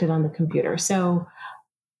correct it on the computer. So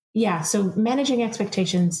managing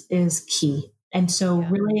expectations is key. And so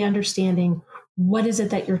really understanding what is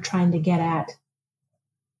it that you're trying to get at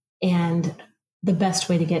and the best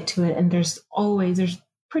way to get to it. And there's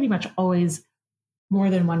pretty much always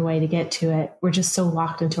more than one way to get to it. We're just so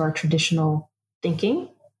locked into our traditional thinking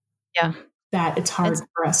that it's hard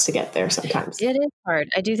for us to get there sometimes. It is hard.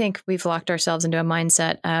 I do think we've locked ourselves into a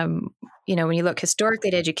mindset. When you look historically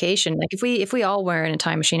at education, like if we all were in a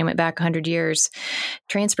time machine and went back 100 years,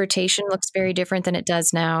 transportation looks very different than it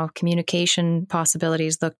does now. Communication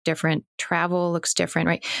possibilities look different. Travel looks different,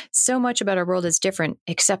 right? So much about our world is different,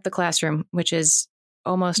 except the classroom, which is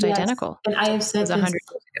almost identical. And I have said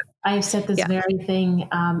this very thing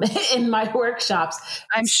in my workshops.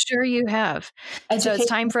 I'm sure you have. So it's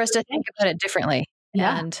time for us to think about it differently.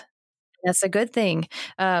 Yeah. And that's a good thing.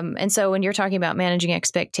 And so when you're talking about managing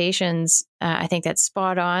expectations, I think that's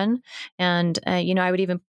spot on. And, I would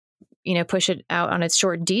even, push it out on its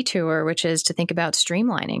short detour, which is to think about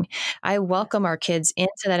streamlining. I welcome our kids into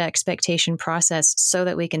that expectation process so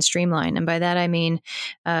that we can streamline. And by that, I mean,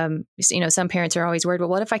 some parents are always worried, well,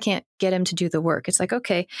 what if I can't get him to do the work? It's like,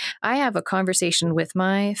 okay, I have a conversation with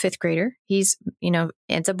my 5th grader. He's,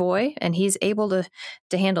 it's a boy, and he's able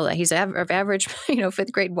to handle that. He's of average,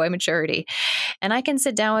 5th grade boy maturity. And I can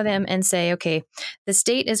sit down with him and say, okay, the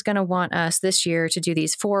state is going to want us this year to do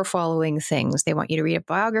these 4 following things. They want you to read a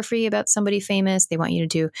biography about somebody famous. They want you to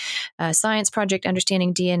do a science project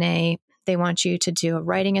understanding DNA. They want you to do a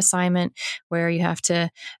writing assignment where you have to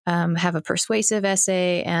have a persuasive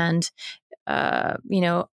essay and,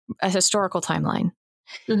 a historical timeline.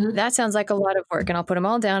 Mm-hmm. That sounds like a lot of work, and I'll put them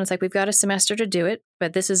all down. It's like, we've got a semester to do it,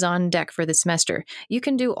 but this is on deck for the semester. You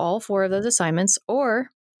can do all 4 of those assignments,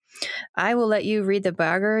 or I will let you read the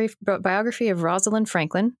biography of Rosalind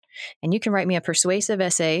Franklin, and you can write me a persuasive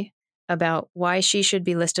essay about why she should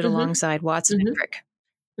be listed alongside Watson and Crick.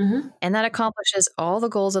 Mm-hmm. And that accomplishes all the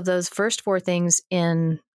goals of those first 4 things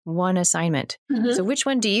in one assignment. Mm-hmm. So which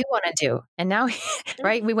one do you want to do? And now,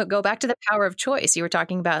 right, we would go back to the power of choice you were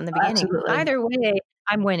talking about in the beginning. Absolutely. Either way,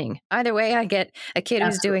 I'm winning. Either way, I get a kid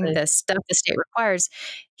who's doing the stuff the state requires.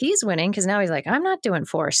 He's winning because now he's like, I'm not doing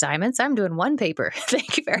 4 assignments. I'm doing 1 paper.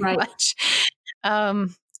 Thank you very much.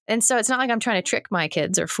 And so it's not like I'm trying to trick my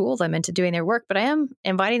kids or fool them into doing their work, but I am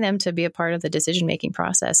inviting them to be a part of the decision-making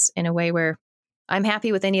process in a way where I'm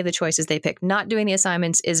happy with any of the choices they pick. Not doing the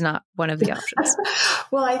assignments is not one of the options.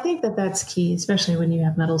 Well, I think that that's key, especially when you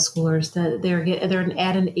have middle schoolers, that they're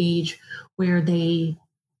at an age where they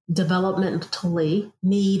developmentally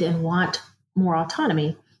need and want more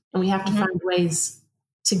autonomy. And we have to find ways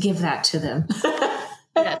to give that to them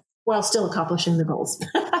while still accomplishing the goals.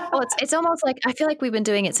 Well, it's almost like, I feel like we've been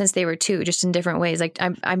doing it since they were 2, just in different ways. Like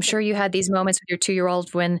I'm sure you had these moments with your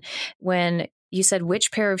 2-year-old when you said,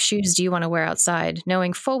 which pair of shoes do you want to wear outside?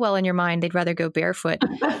 Knowing full well in your mind, they'd rather go barefoot.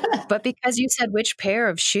 But because you said which pair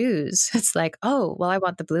of shoes, it's like, oh, well, I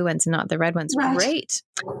want the blue ones and not the red ones. Right. Great.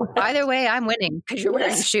 Either way, I'm winning because you're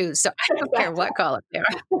wearing shoes. So I don't care what color they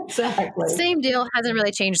are. Exactly. Same deal. Hasn't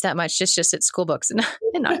really changed that much. Just at school books and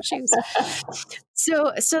not shoes.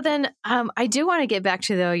 So then I do want to get back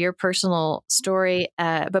to, though, your personal story.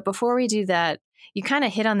 But before we do that, you kind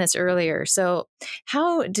of hit on this earlier. So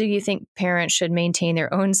how do you think parents should maintain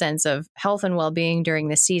their own sense of health and well-being during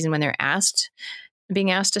this season when they're asked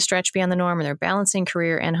being asked to stretch beyond the norm and they're balancing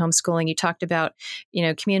career and homeschooling. You talked about,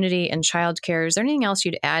 community and childcare. Is there anything else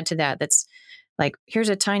you'd add to that? That's like, here's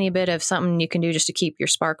a tiny bit of something you can do just to keep your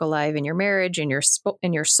spark alive in your marriage and your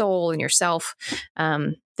soul and yourself,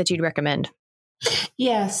 that you'd recommend?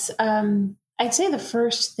 Yes. I'd say the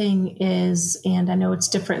first thing is, and I know it's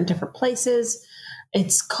different in different places.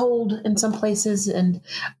 It's cold in some places.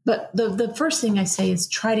 But the first thing I say is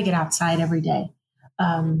try to get outside every day.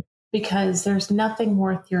 Because there's nothing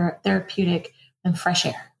more therapeutic than fresh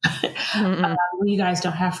air. You guys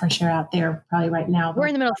don't have fresh air out there probably right now. We're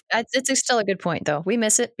in the middle. It's still a good point, though. We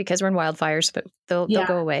miss it because we're in wildfires, but they'll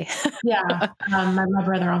go away. Yeah. My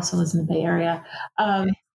brother also lives in the Bay Area.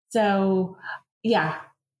 So, yeah.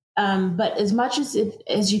 But as much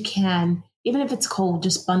as you can, even if it's cold,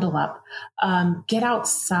 just bundle up. Get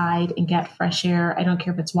outside and get fresh air. I don't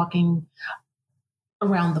care if it's walking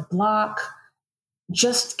around the block.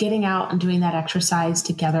 Just getting out and doing that exercise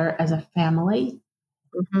together as a family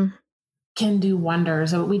can do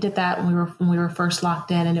wonders. So we did that when we were first locked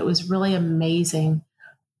in, and it was really amazing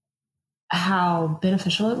how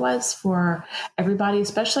beneficial it was for everybody,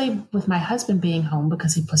 especially with my husband being home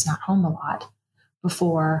because he was not home a lot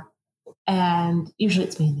before. And usually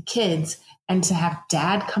it's me and the kids. And to have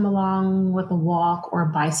dad come along with a walk or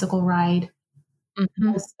a bicycle ride,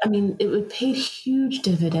 I mean, it paid huge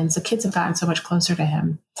dividends. The kids have gotten so much closer to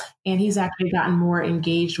him, and he's actually gotten more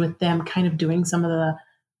engaged with them, kind of doing some of the,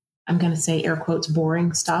 I'm going to say air quotes,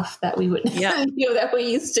 boring stuff that we would, that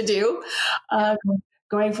we used to do,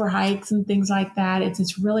 going for hikes and things like that.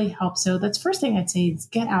 It's really helped. So that's first thing I'd say is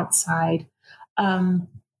get outside. And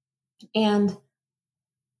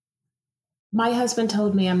my husband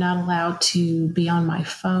told me I'm not allowed to be on my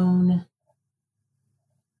phone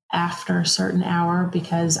after a certain hour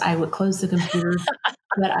because I would close the computer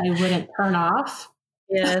that I wouldn't turn off.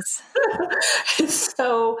 Yes.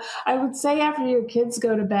 So I would say after your kids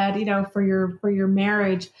go to bed, for your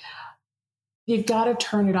marriage, you've got to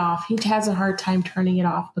turn it off. He has a hard time turning it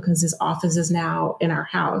off because his office is now in our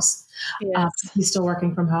house. Yes. He's still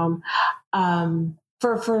working from home.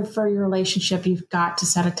 For your relationship, you've got to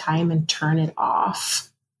set a time and turn it off,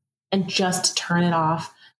 and just turn it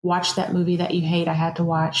off. Watch that movie that you hate. I had to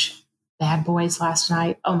watch Bad Boys last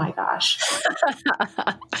night. Oh my gosh.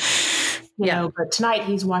 But tonight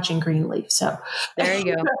he's watching Greenleaf. So there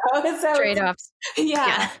you go. Trade-offs.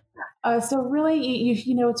 Yeah. So really,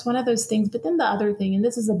 it's one of those things. But then the other thing, and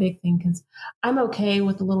this is a big thing because I'm okay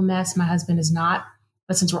with a little mess. My husband is not.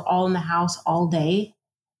 But since we're all in the house all day,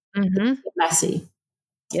 it's messy.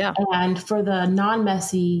 Yeah. And for the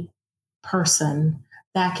non-messy person,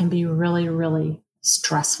 that can be really, really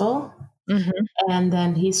stressful. And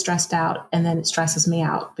then he's stressed out, and then it stresses me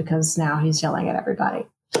out because now he's yelling at everybody.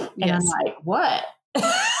 And I'm like, what?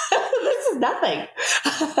 This is nothing.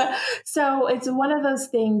 So it's one of those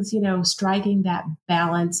things, striking that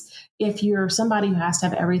balance. If you're somebody who has to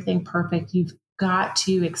have everything perfect, you've got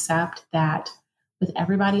to accept that with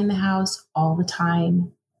everybody in the house all the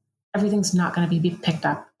time, everything's not going to be picked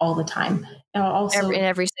up all the time. Now, also in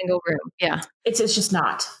every single room. Yeah. It's just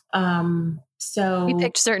not. So we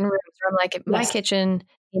picked certain rooms where I'm like, my kitchen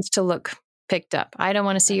needs to look picked up. I don't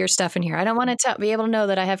want to see your stuff in here. I don't want to be able to know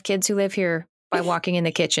that I have kids who live here by walking in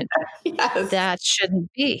the kitchen. That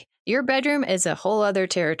shouldn't be. Your bedroom is a whole other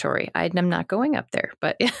territory. I'm not going up there,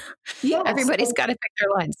 but everybody's got to pick their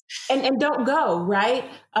lines. And don't go, right?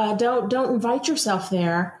 Don't invite yourself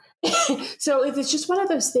there. So it's just one of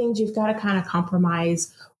those things you've got to kind of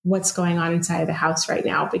compromise what's going on inside of the house right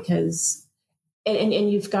now because,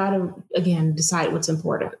 and you've got to, again, decide what's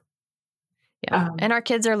important. Yeah. And our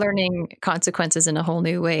kids are learning consequences in a whole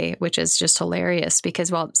new way, which is just hilarious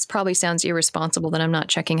because while it probably sounds irresponsible that I'm not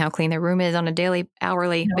checking how clean their room is on a daily,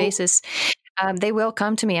 hourly basis, they will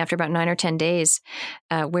come to me after about 9 or 10 days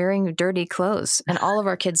wearing dirty clothes. And all of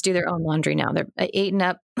our kids do their own laundry now. They're 8 and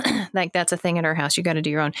up. Like that's a thing at our house. You got to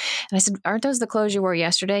do your own. And I said, aren't those the clothes you wore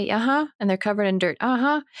yesterday? Uh-huh. And they're covered in dirt.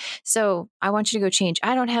 Uh-huh. So I want you to go change.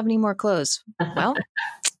 I don't have any more clothes. Well,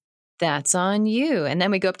 that's on you. And then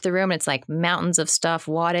we go up to the room and it's like mountains of stuff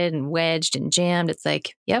wadded and wedged and jammed. It's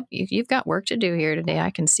like, yep, you've got work to do here today. I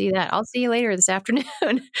can see that. I'll see you later this afternoon.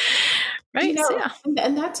 Right.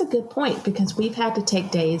 And that's a good point because we've had to take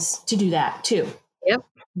days to do that too. Yep.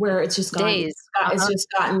 Where it's just days.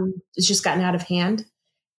 It's just gotten out of hand.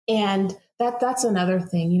 And that's another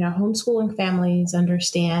thing, homeschooling families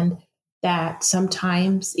understand that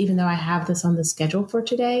sometimes, even though I have this on the schedule for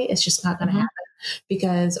today, it's just not going to happen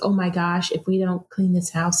because, oh my gosh, if we don't clean this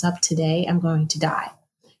house up today, I'm going to die.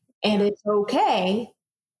 And it's okay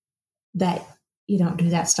that, you don't do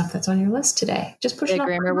that stuff that's on your list today. Just push the it off.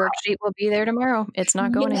 The grammar worksheet will be there tomorrow. It's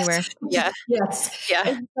not going anywhere. Yeah. Yes.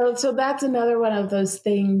 Yeah. And so that's another one of those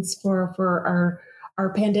things for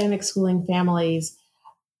our pandemic schooling families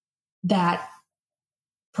that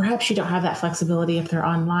perhaps you don't have that flexibility if they're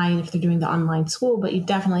online, if they're doing the online school, but you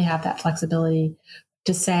definitely have that flexibility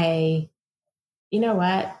to say, you know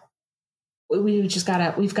what, we've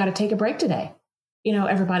got to take a break today.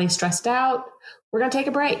 Everybody's stressed out. We're going to take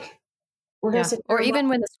a break. We're going to or even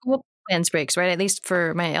when the school plans breaks, right? At least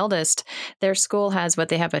for my eldest, their school has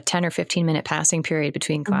they have a 10 or 15 minute passing period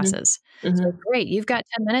between classes. Mm-hmm. So great. You've got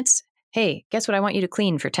 10 minutes. Hey, guess what? I want you to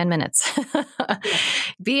clean for 10 minutes.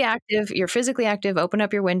 Be active. You're physically active. Open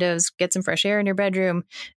up your windows, get some fresh air in your bedroom.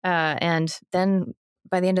 And then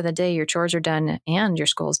by the end of the day, your chores are done and your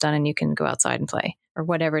school's done and you can go outside and play or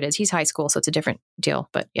whatever it is. He's high school, so it's a different deal,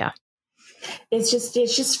 but yeah. It's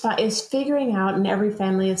just fun. It's figuring out, and every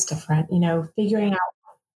family is different, figuring out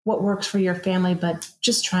what works for your family, but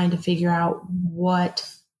just trying to figure out what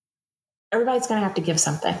everybody's going to have to give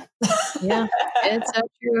something. Yeah, it's so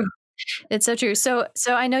true. It's so true. So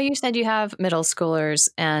I know you said you have middle schoolers,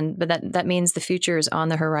 but that means the future is on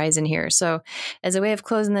the horizon here. So as a way of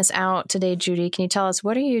closing this out today, Judy, can you tell us,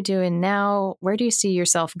 what are you doing now? Where do you see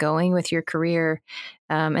yourself going with your career?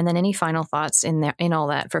 And then any final thoughts in all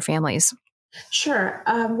that for families? Sure.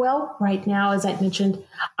 Well, right now, as I mentioned,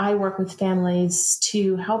 I work with families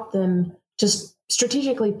to help them just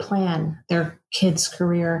strategically plan their kids'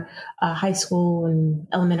 career, high school and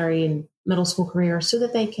elementary and middle school career, so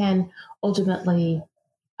that they can ultimately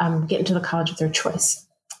get into the college of their choice.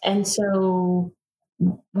 And so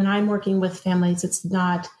when I'm working with families, it's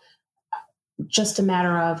not just a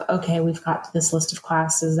matter of, okay, we've got this list of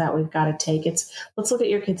classes that we've got to take. It's let's look at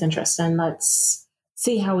your kids' interests and let's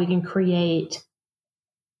see how we can create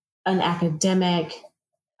an academic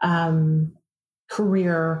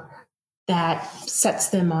career that sets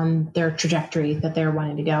them on their trajectory that they're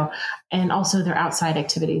wanting to go, and also their outside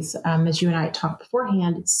activities. As you and I talked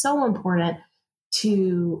beforehand, it's so important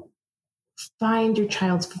to find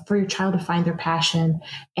for your child to find their passion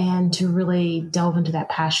and to really delve into that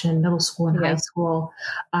passion, middle school and high school.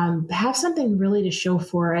 Have something really to show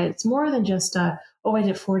for it. It's more than just I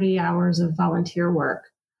did 40 hours of volunteer work.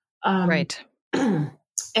 Right.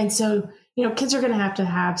 And so, kids are going to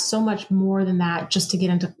have so much more than that just to get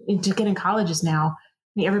in colleges now.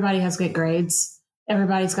 I mean, everybody has good grades.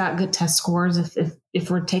 Everybody's got good test scores if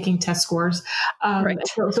we're taking test scores. Right.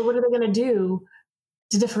 So what are they going to do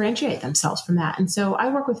to differentiate themselves from that? And so I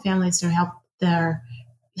work with families to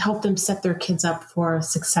help them set their kids up for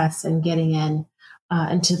success and getting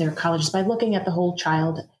into their colleges by looking at the whole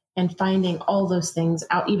child and finding all those things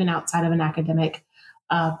out, even outside of an academic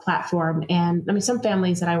platform. And I mean, some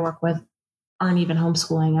families that I work with aren't even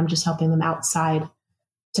homeschooling. I'm just helping them outside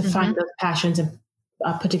to find those passions and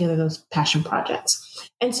put together those passion projects.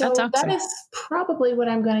 And so that is probably what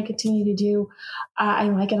I'm going to continue to do. I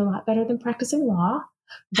like it a lot better than practicing law,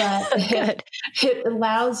 but it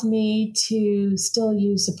allows me to still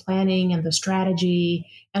use the planning and the strategy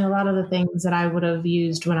and a lot of the things that I would have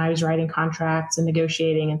used when I was writing contracts and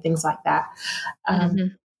negotiating and things like that.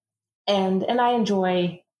 And I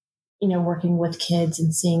enjoy, working with kids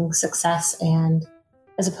and seeing success, and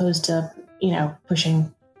as opposed to,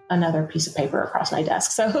 pushing another piece of paper across my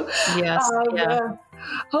desk. So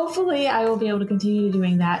hopefully I will be able to continue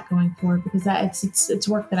doing that going forward, because it's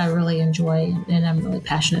work that I really enjoy and I'm really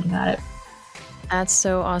passionate about it. That's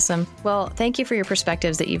so awesome. Well, thank you for your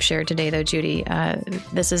perspectives that you've shared today, though, Judy.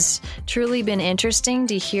 This has truly been interesting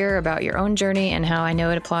to hear about your own journey and how I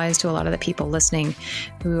know it applies to a lot of the people listening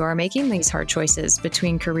who are making these hard choices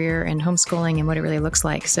between career and homeschooling and what it really looks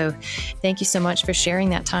like. So thank you so much for sharing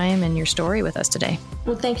that time and your story with us today.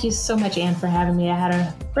 Well, thank you so much, Anne, for having me. I had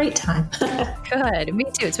a great time. Good. Me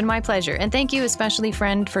too. It's been my pleasure. And thank you especially,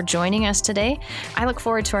 friend, for joining us today. I look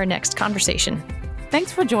forward to our next conversation.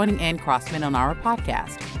 Thanks for joining Ann Crossman on our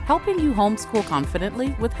podcast, helping you homeschool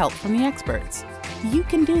confidently with help from the experts. You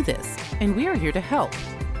can do this, and we are here to help.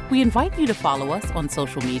 We invite you to follow us on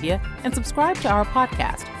social media and subscribe to our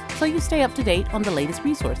podcast so you stay up to date on the latest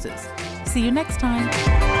resources. See you next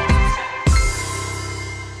time.